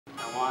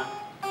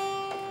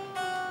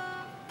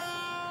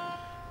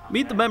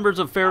Meet the members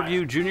of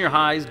Fairview Junior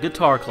High's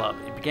Guitar Club.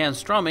 It began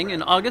strumming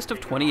in August of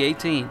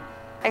 2018.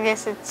 I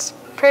guess it's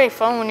pretty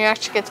fun when you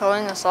actually get to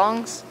learn the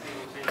songs.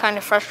 Kind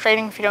of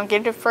frustrating if you don't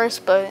get it at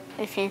first, but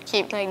if you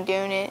keep doing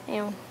it,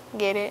 you'll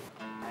get it.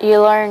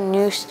 You learn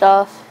new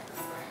stuff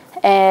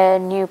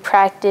and you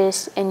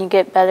practice and you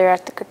get better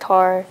at the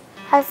guitar.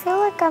 I feel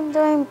like I'm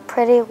doing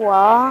pretty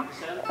well,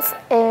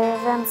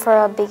 even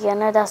for a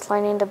beginner that's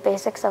learning the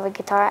basics of a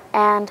guitar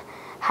and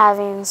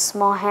having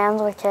small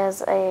hands, which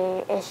is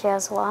an issue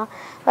as well.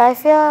 But I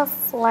feel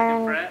I've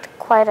learned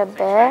quite a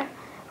bit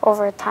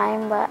over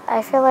time, but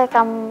I feel like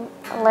I'm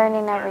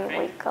learning every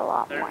week a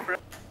lot more.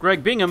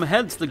 Greg Bingham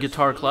heads the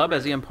Guitar Club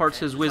as he imparts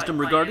his wisdom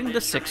regarding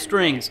the 6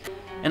 strings.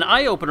 An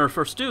eye-opener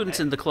for students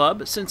in the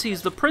club since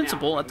he's the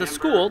principal at the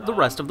school the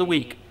rest of the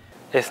week.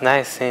 It's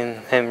nice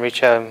seeing him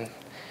reach out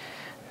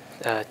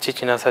and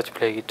teaching us how to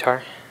play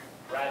guitar.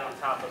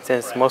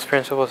 Since most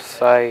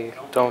principals, I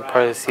don't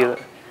probably see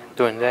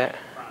doing that.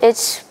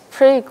 It's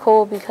pretty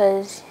cool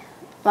because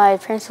my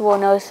principal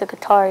knows the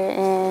guitar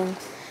and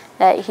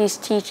that he's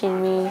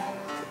teaching me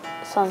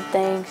some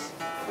things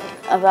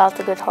about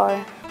the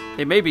guitar.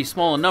 They may be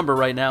small in number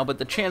right now, but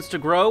the chance to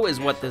grow is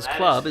what this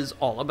club is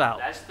all about.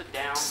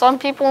 Some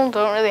people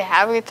don't really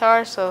have a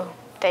guitar, so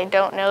they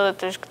don't know that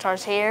there's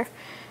guitars here.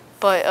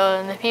 But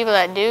the people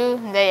that do,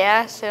 they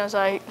ask, and I was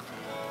like,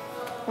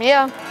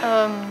 yeah,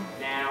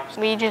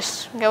 we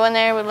just go in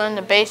there, we learn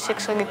the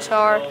basics of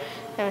guitar,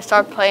 and we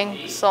start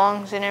playing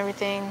songs and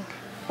everything.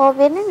 Well,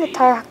 being in the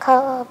guitar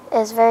club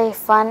is very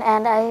fun,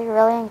 and I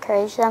really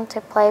encourage them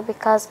to play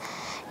because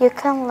you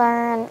can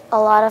learn a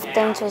lot of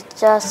things with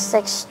just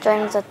 6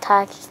 strings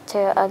attached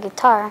to a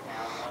guitar.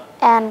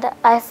 And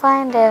I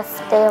find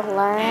if they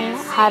learn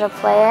how to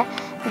play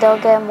it,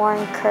 they'll get more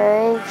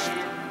encouraged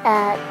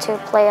to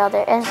play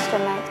other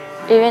instruments.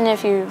 Even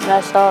if you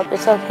mess up,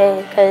 it's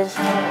okay because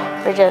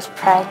we're just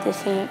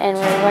practicing and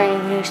we're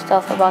learning new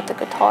stuff about the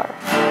guitar.